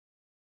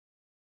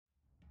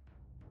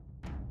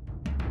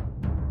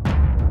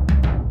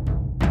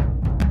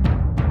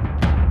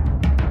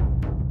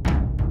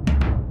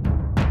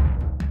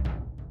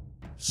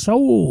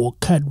So,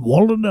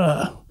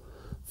 Cadwaladr,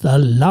 the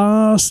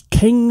last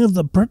king of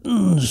the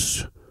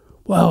Britons.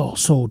 Well,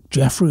 so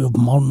Geoffrey of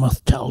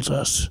Monmouth tells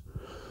us.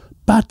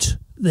 But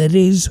there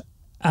is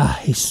a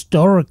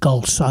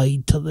historical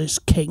side to this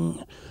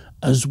king,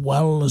 as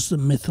well as the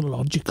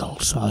mythological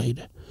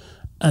side.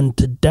 And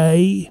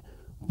today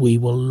we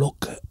will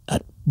look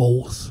at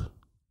both.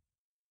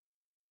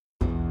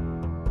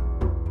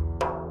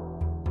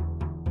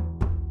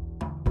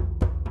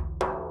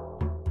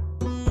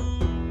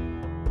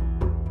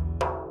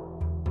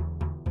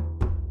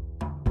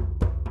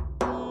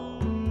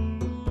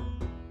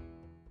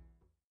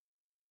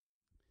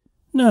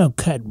 Now,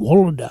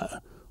 Cadwaladr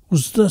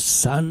was the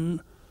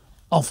son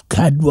of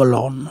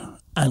Cadwallon,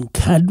 and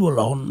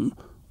Cadwallon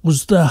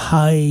was the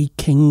High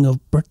King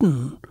of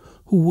Britain,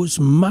 who was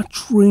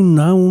much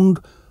renowned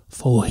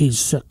for his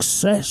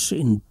success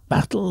in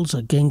battles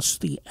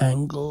against the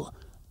Angles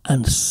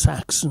and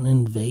Saxon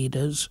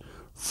invaders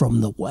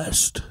from the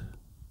west.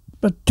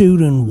 But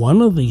during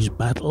one of these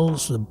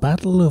battles, the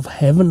Battle of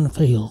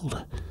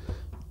Heavenfield,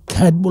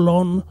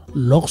 Cadwallon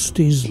lost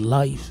his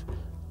life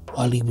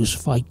while he was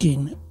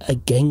fighting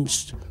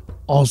against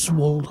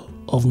Oswald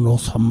of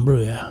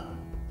Northumbria.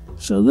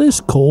 So this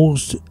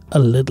caused a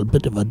little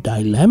bit of a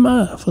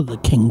dilemma for the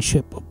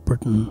kingship of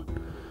Britain,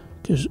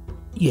 because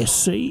you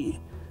see,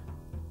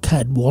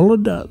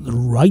 Cadwaladr, the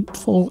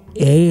rightful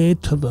heir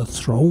to the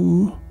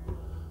throne,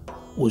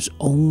 was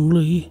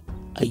only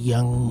a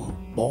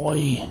young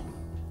boy.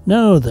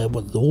 Now there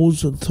were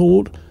those that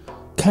thought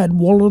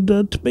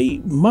Cadwaladr to be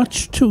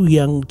much too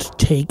young to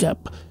take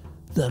up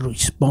the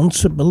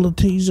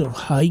responsibilities of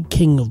High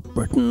King of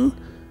Britain,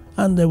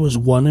 and there was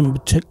one in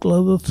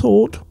particular that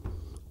thought,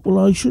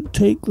 well, I should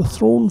take the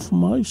throne for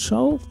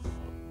myself.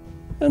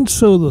 And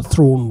so the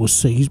throne was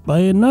seized by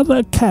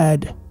another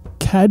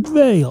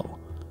Cadvale.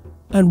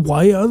 And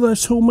why are there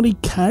so many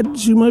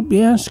Cads, you might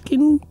be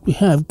asking? We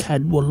have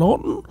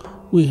Cadwallon,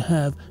 we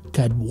have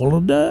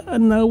Cadwaladr,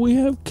 and now we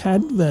have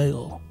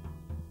Cadvale.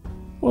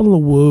 Well, the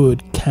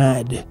word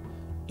Cad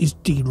is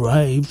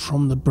derived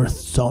from the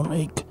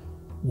Brythonic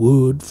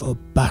word for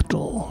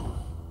battle.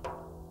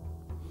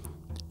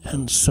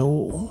 And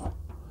so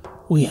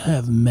we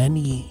have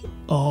many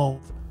of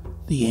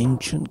the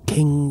ancient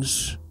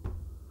kings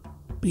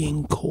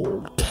being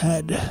called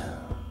Cad.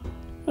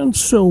 And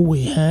so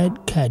we had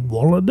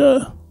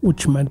Cadwaladr,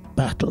 which meant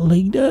battle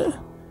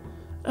leader,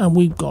 and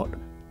we've got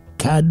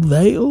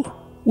Cadvale,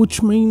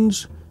 which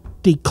means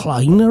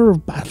decliner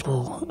of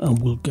battle, and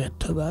we'll get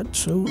to that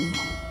soon.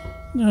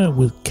 Now,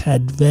 with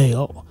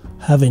Cadvale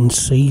having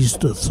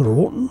seized the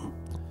throne,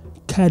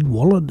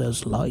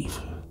 Cadwaladr's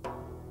life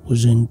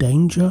was in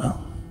danger.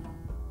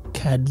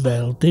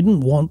 Cadvale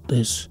didn't want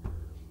this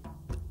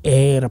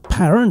heir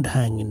apparent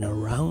hanging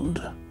around.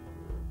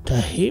 To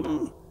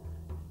him,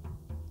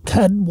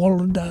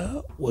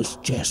 Cadwaladr was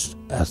just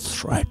a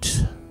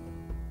threat.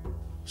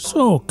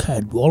 So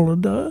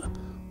Cadwaladr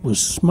was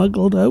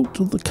smuggled out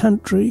of the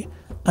country,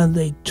 and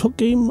they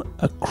took him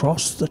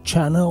across the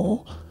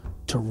channel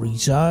to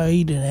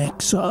reside in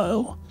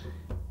exile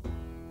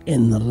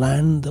in the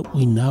land that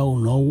we now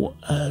know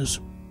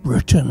as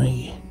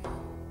Brittany.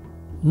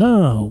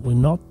 Now, we're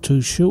not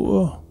too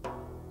sure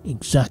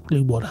exactly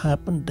what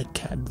happened to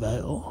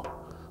Cadvale.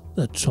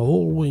 That's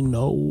all we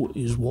know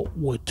is what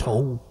we're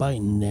told by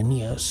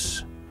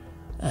Nennius,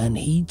 and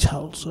he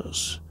tells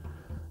us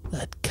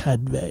that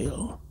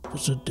Cadvale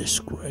was a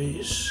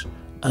disgrace,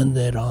 and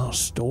there are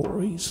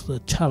stories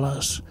that tell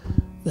us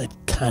that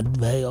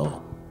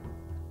Cadvale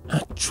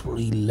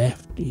actually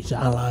left his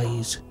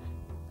allies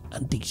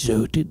and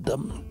deserted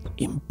them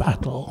in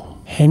battle.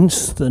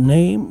 Hence the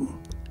name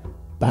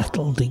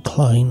Battle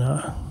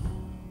Decliner.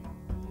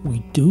 We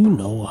do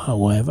know,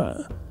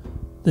 however,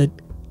 that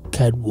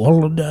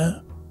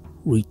Cadwaladr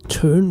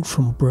returned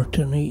from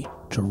Brittany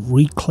to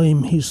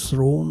reclaim his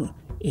throne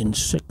in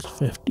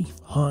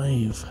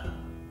 655.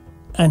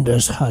 And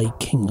as High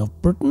King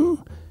of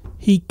Britain,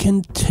 he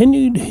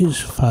continued his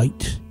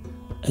fight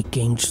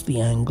against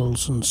the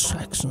Angles and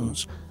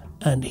Saxons,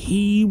 and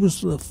he was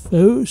the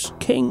first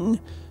king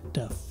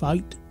to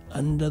fight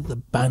under the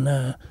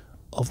banner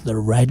of the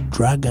Red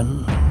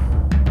Dragon.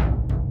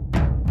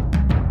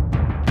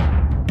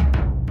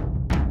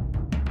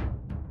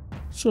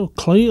 So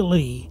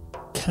clearly,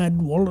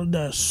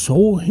 Cadwaladr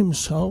saw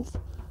himself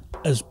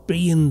as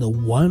being the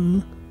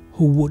one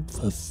who would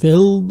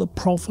fulfill the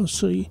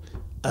prophecy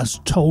as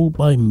told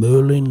by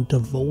Merlin de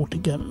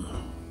Vortigern.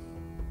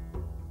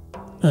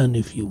 And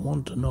if you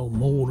want to know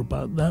more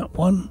about that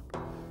one,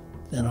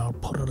 then I'll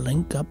put a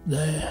link up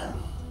there.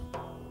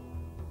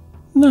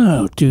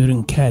 Now,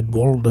 during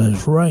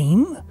Cadwaladr's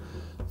reign,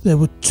 there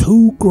were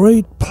two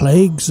great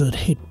plagues that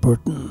hit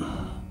Britain.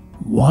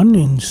 One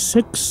in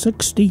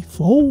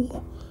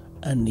 664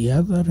 and the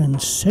other in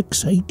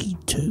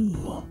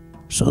 682.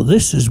 So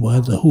this is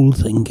where the whole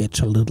thing gets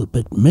a little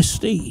bit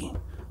misty,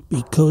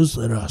 because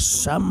there are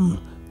some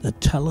that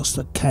tell us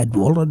that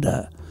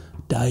Cadwaladr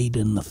died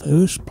in the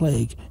first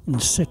plague in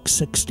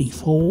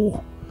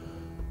 664,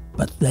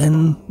 but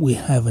then we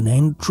have an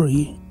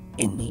entry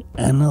in the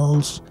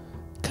Annals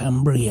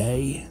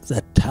Cambriae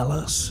that tell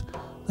us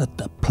that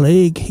the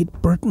plague hit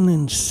Britain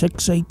in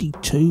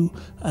 682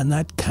 and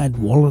that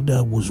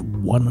Cadwaladr was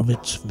one of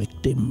its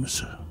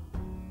victims.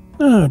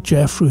 Now,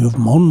 Geoffrey of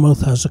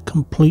Monmouth has a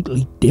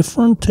completely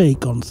different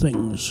take on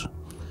things.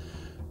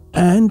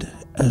 And,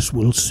 as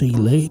we'll see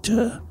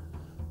later,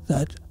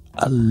 that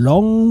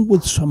along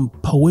with some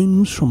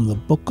poems from the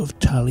Book of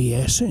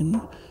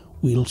Taliesin,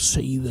 we'll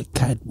see that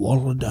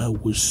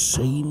Cadwaladr was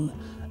seen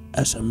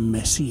as a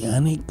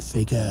messianic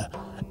figure,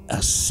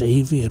 a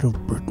saviour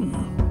of Britain.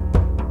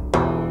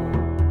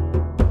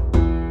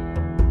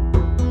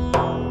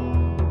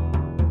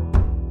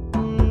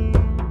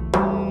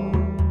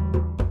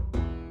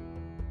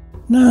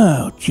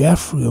 Now,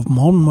 Geoffrey of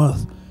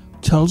Monmouth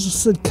tells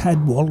us that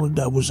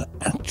Cadwaladr was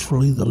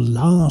actually the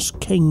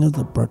last king of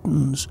the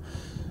Britons,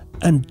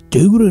 and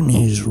during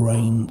his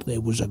reign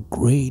there was a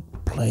great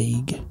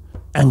plague,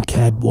 and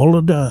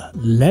Cadwaladr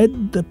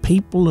led the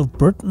people of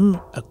Britain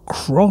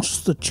across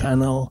the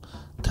Channel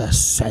to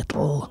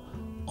settle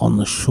on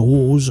the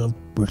shores of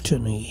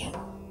Brittany.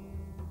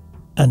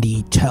 And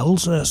he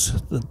tells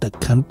us that the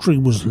country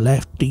was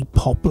left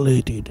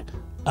depopulated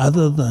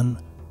other than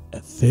a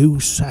few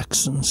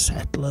Saxon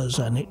settlers,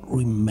 and it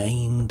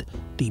remained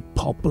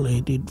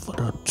depopulated for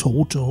a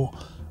total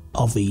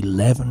of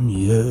 11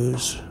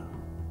 years.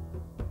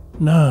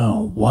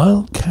 Now,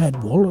 while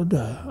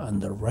Cadwaladr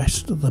and the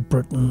rest of the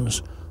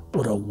Britons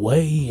were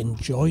away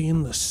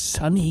enjoying the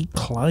sunny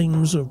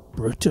climes of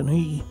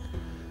Brittany,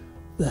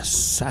 the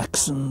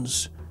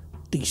Saxons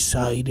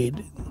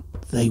decided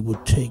they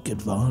would take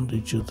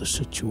advantage of the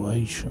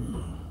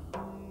situation.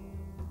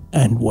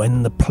 And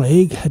when the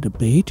plague had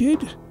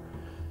abated,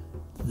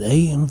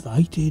 they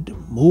invited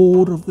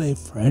more of their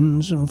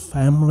friends and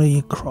family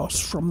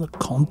across from the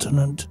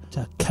continent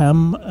to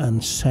come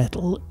and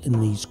settle in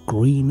these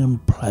green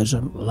and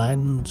pleasant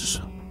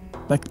lands.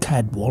 But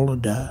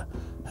Cadwaladr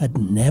had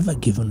never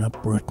given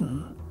up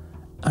Britain,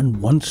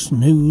 and once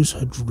news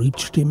had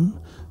reached him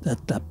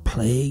that the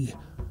plague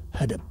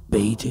had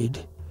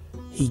abated,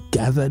 he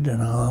gathered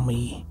an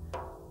army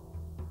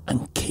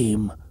and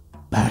came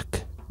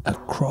back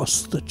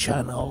across the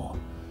Channel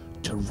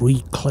to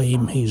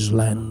reclaim his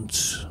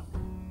lands.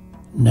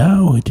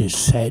 Now it is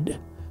said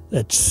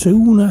that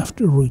soon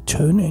after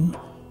returning,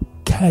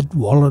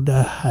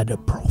 Cadwaladr had a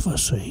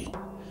prophecy,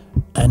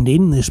 and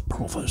in this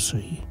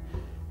prophecy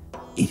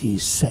it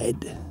is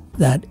said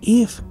that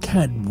if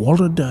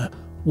Cadwaladr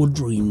would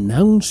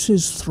renounce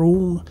his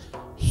throne,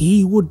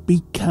 he would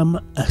become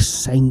a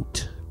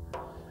saint,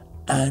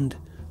 and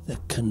the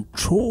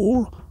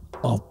control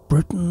of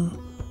Britain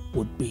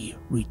would be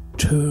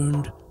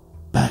returned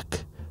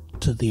back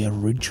to the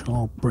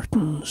original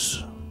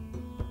Britons.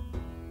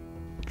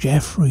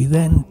 Geoffrey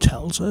then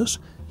tells us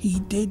he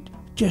did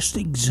just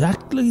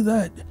exactly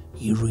that.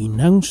 He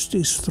renounced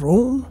his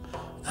throne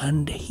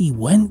and he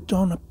went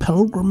on a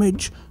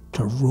pilgrimage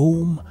to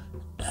Rome,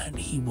 and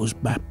he was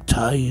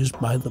baptized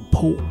by the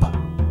Pope.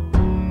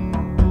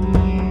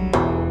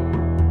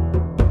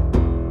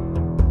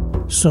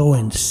 So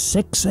in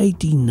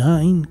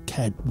 689,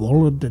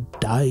 Cadwaladr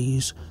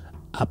dies,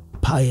 a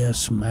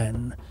pious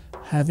man,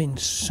 having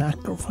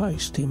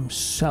sacrificed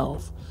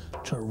himself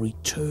to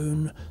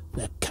return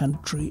the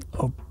country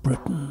of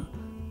Britain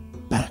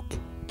back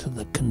to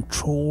the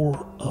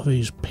control of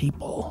his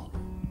people.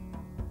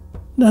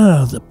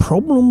 Now, the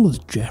problem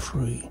with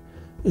Geoffrey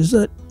is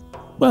that,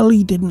 well,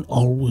 he didn't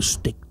always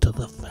stick to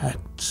the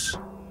facts.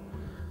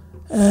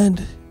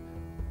 And,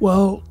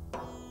 well,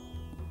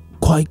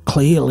 quite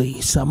clearly,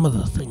 some of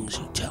the things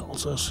he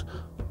tells us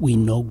we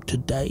know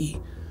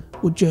today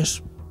were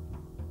just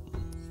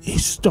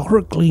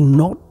historically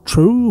not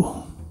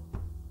true.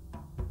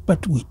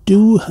 But we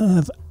do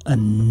have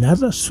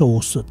another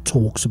source that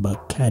talks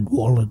about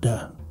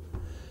Cadwaladr,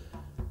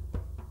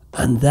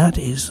 and that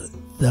is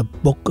the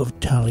Book of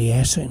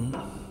Taliesin.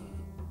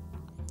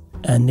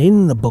 And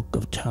in the Book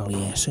of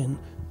Taliesin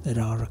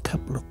there are a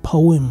couple of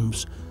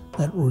poems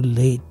that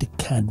relate to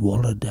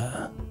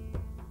Cadwaladr,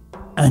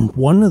 and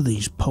one of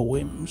these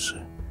poems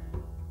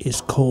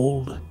is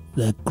called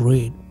The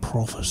Great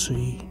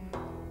Prophecy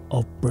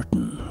of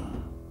Britain.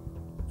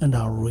 And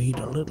I'll read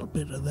a little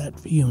bit of that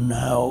for you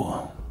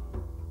now.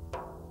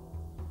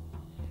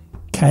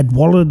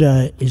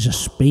 Cadwaladr is a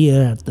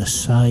spear at the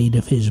side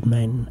of his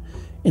men,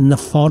 in the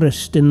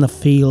forest, in the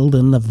field,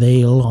 in the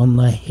vale, on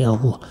the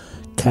hill.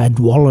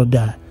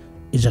 Cadwaladr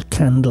is a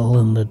candle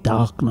in the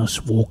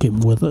darkness walking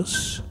with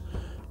us.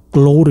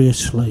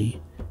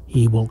 Gloriously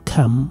he will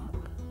come,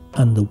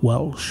 and the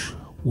Welsh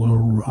will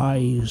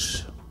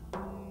rise.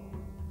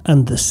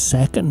 And the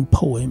second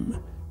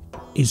poem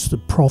is the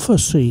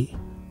prophecy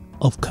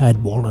of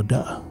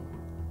Cadwaladr,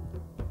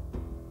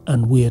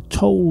 and we are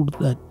told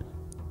that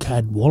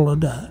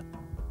Cadwaladr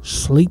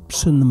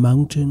sleeps in the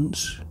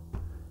mountains,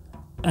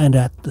 and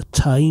at the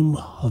time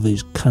of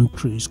his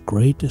country's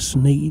greatest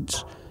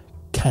needs,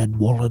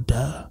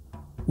 Cadwaladr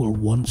will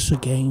once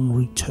again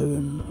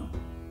return.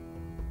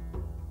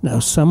 Now,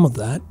 some of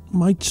that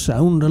might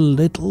sound a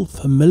little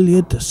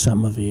familiar to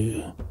some of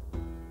you,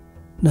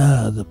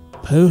 Now, the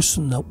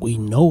person that we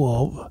know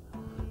of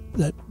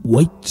that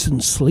waits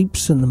and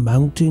sleeps in the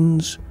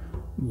mountains,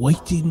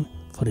 waiting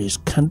for his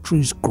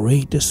country's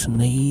greatest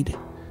need,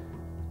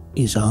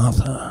 is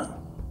Arthur.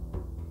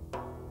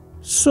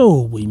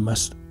 So we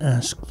must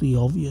ask the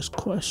obvious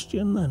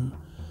question then.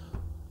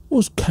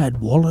 Was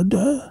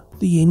Cadwaladr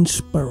the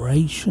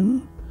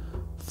inspiration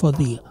for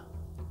the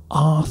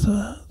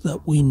Arthur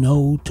that we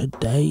know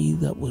today,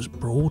 that was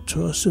brought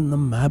to us in the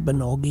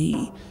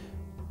Mabinogi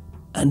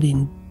and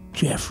in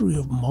Geoffrey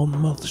of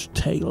Monmouth's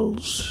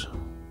tales?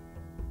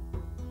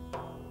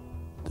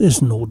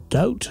 There's no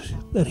doubt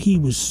that he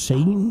was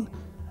seen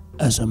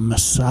as a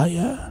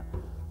messiah,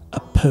 a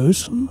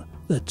person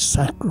that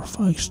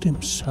sacrificed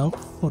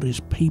himself for his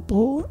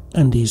people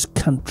and his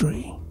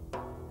country,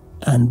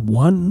 and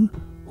one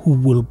who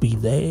will be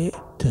there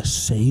to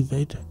save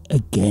it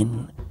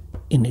again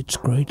in its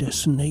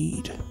greatest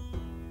need.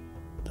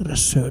 There are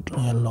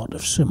certainly a lot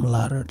of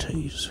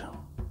similarities.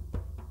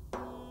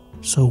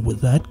 So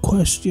with that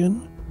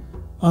question,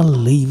 I'll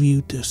leave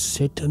you to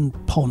sit and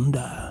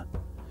ponder.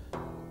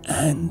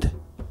 And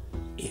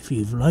if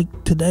you've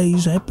liked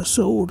today's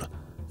episode,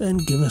 then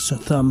give us a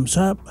thumbs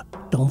up.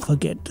 Don't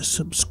forget to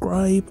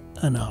subscribe,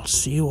 and I'll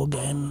see you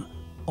again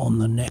on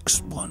the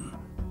next one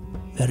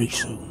very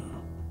soon.